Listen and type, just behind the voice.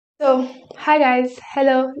So, hi guys,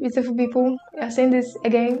 hello beautiful people. You're saying this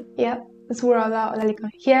again, yeah, it's Wurala Olalekan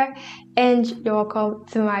here, and you're welcome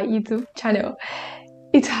to my YouTube channel.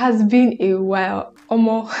 It has been a while,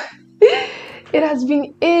 Omo. It has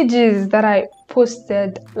been ages that I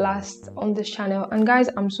posted last on this channel, and guys,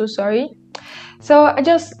 I'm so sorry. So I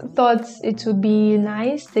just thought it would be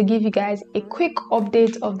nice to give you guys a quick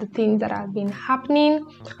update of the things that have been happening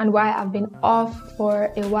and why I've been off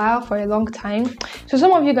for a while, for a long time. So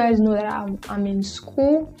some of you guys know that I'm in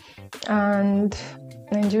school, and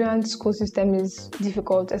Nigerian school system is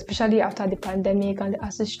difficult, especially after the pandemic and the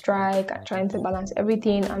ASU strike and trying to balance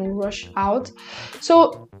everything and rush out.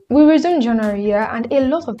 So we resumed January, yeah, and a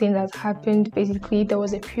lot of things has happened. Basically, there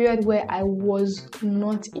was a period where I was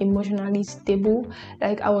not emotionally stable.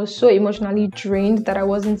 Like, I was so emotionally drained that I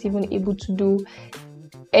wasn't even able to do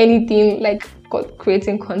anything like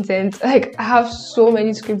creating content. Like, I have so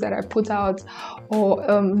many scripts that I put out or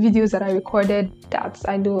videos that I recorded that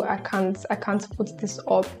I can't put this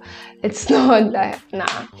up. It's not like,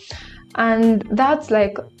 nah. And that's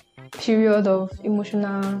like period of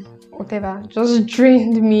emotional whatever just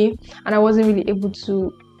drained me, and I wasn't really able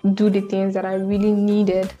to do the things that I really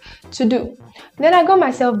needed to do. Then I got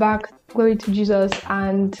myself back, glory to Jesus,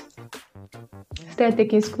 and started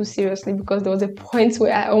taking school seriously, because there was a point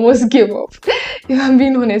where I almost gave up. If I'm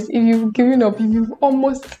being honest, if you've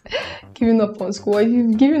almost given up on school, or if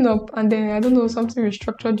you've given up and then, I don't know, something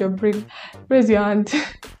restructured your brain, raise your hand.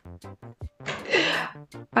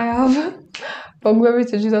 I have. But glory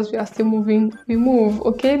to Jesus, we are still moving. We move,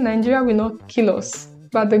 okay? Nigeria will not kill us.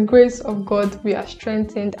 By the grace of God, we are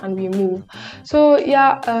strengthened and we move. So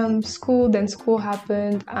yeah, school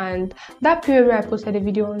happened, and that period where I posted a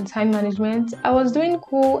video on time management, I was doing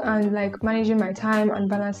cool and like managing my time and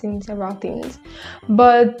balancing several things.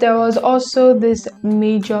 But there was also this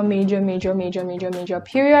major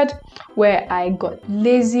period where I got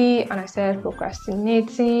lazy and I started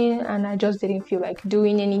procrastinating, and I just didn't feel like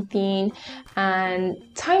doing anything, and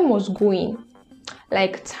time was going.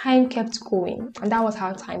 Like, time kept going, and that was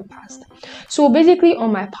how time passed. So basically,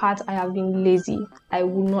 on my part, I have been lazy. I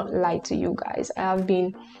will not lie to you guys. I have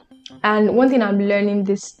been. And one thing I'm learning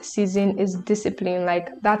this season is discipline. Like,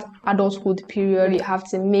 that adulthood period, you have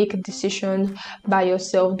to make decisions by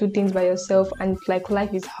yourself, do things by yourself, and like,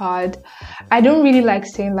 life is hard. I don't really like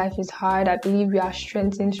saying life is hard. I believe we are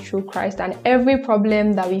strengthened through Christ, and every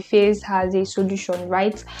problem that we face has a solution,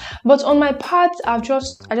 right? But on my part, I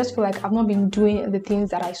just feel like I've not been doing the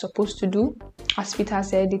things that I'm supposed to do. As Peter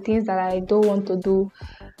said, the things that I don't want to do,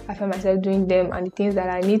 I find myself doing them, and the things that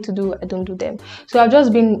I need to do, I don't do them. So I've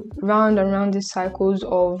just been round and round these cycles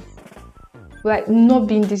of like not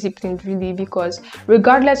being disciplined, really, because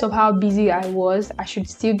regardless of how busy I was, I should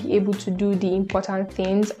still be able to do the important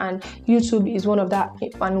things, and YouTube is one of that,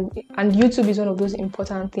 and YouTube is one of those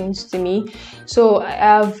important things to me. So I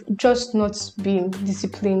have just not been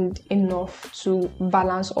disciplined enough to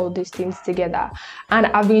balance all these things together, and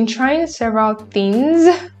I've been trying several things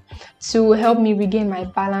to help me regain my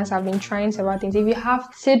balance. I've been trying several things. If you have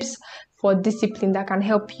tips for discipline that can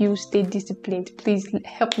help you stay disciplined, please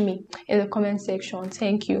help me in the comment section.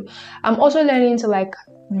 Thank you. I'm also learning to like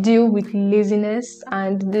deal with laziness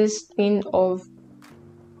and this thing of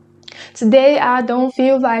today I don't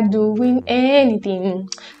feel like doing anything.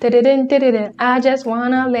 I just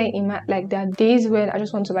wanna lay in my, like, there are days when I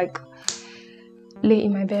just want to like lay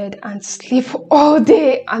in my bed and sleep all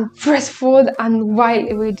day and press forward and while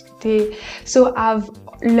away the day. So I've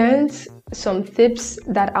learned some tips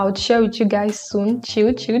that I'll share with you guys soon.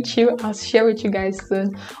 Chill. I'll share with you guys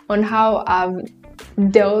soon on how I've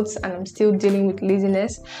dealt and I'm still dealing with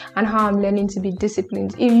laziness, and how I'm learning to be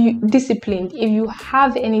disciplined. If you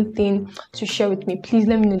have anything to share with me, please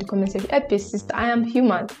let me know in the comment section. Help me, sister, I am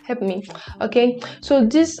human, help me. Okay, so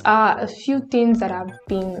these are a few things that have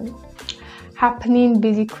been happening.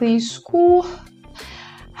 Basically, school.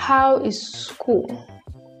 How is school?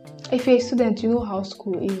 If you're a student, you know how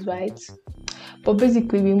school is, right? But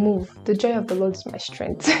basically, we move. The joy of the Lord is my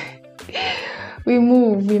strength. we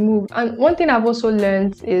move. And one thing I've also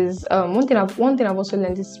learned is one thing I've also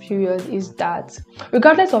learned this period is that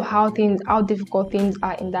regardless of how difficult things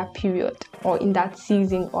are in that period or in that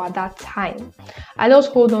season or at that time, I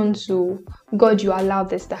just hold on to God. You allowed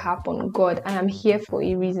this to happen. God, I am here for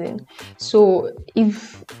a reason. So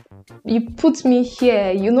if you put me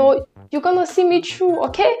here, you know you're gonna see me through,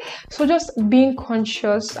 okay? So just being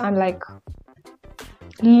conscious and like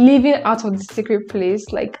living out of the secret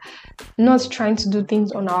place, like not trying to do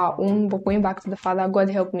things on our own, but going back to the Father. God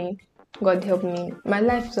help me. My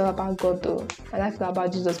life is all about God though. My life is all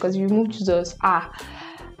about Jesus, because if you remove Jesus,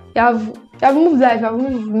 you have moved life, you have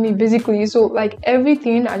moved me basically. So like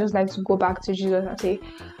everything, I just like to go back to Jesus and say,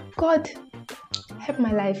 God, help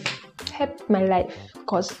my life,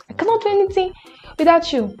 because I cannot do anything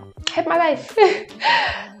without you. Help my life.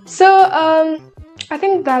 So I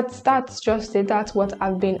think that's just it. That's what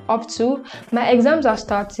I've been up to. My exams are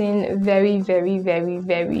starting very, very, very,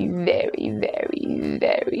 very, very, very,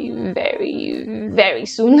 very, very, very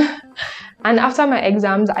soon. And after my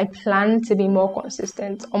exams, I plan to be more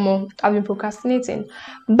consistent. I've been procrastinating,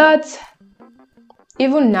 but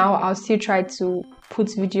even now, I'll still try to put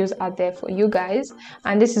videos out there for you guys,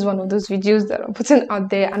 and this is one of those videos that I'm putting out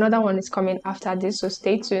there. Another one is coming after this, so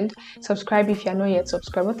stay tuned. Subscribe if you're not yet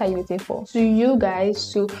subscribed. What are you waiting for? To you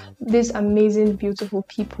guys, to these amazing, beautiful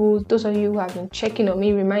people, those of you who have been checking on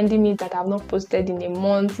me, reminding me that I've not posted in a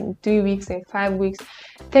month, in 3 weeks, in 5 weeks,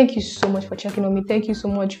 thank you so much for checking on me. Thank you so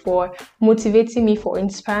much for motivating me, for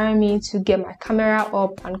inspiring me to get my camera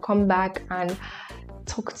up and come back and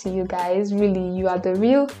talk to you guys. Really, you are the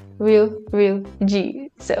real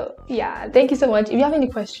G. So yeah, thank you so much. If you have any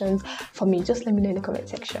questions for me, just let me know in the comment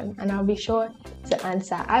section and I'll be sure to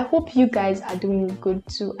answer. I hope you guys are doing good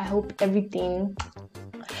too. I hope everything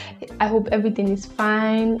is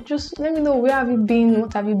fine. Just let me know, where have you been,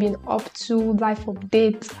 what have you been up to, life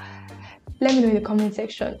updates. Let me know in the comment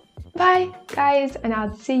section. Bye guys, and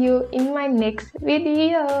I'll see you in my next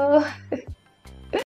video.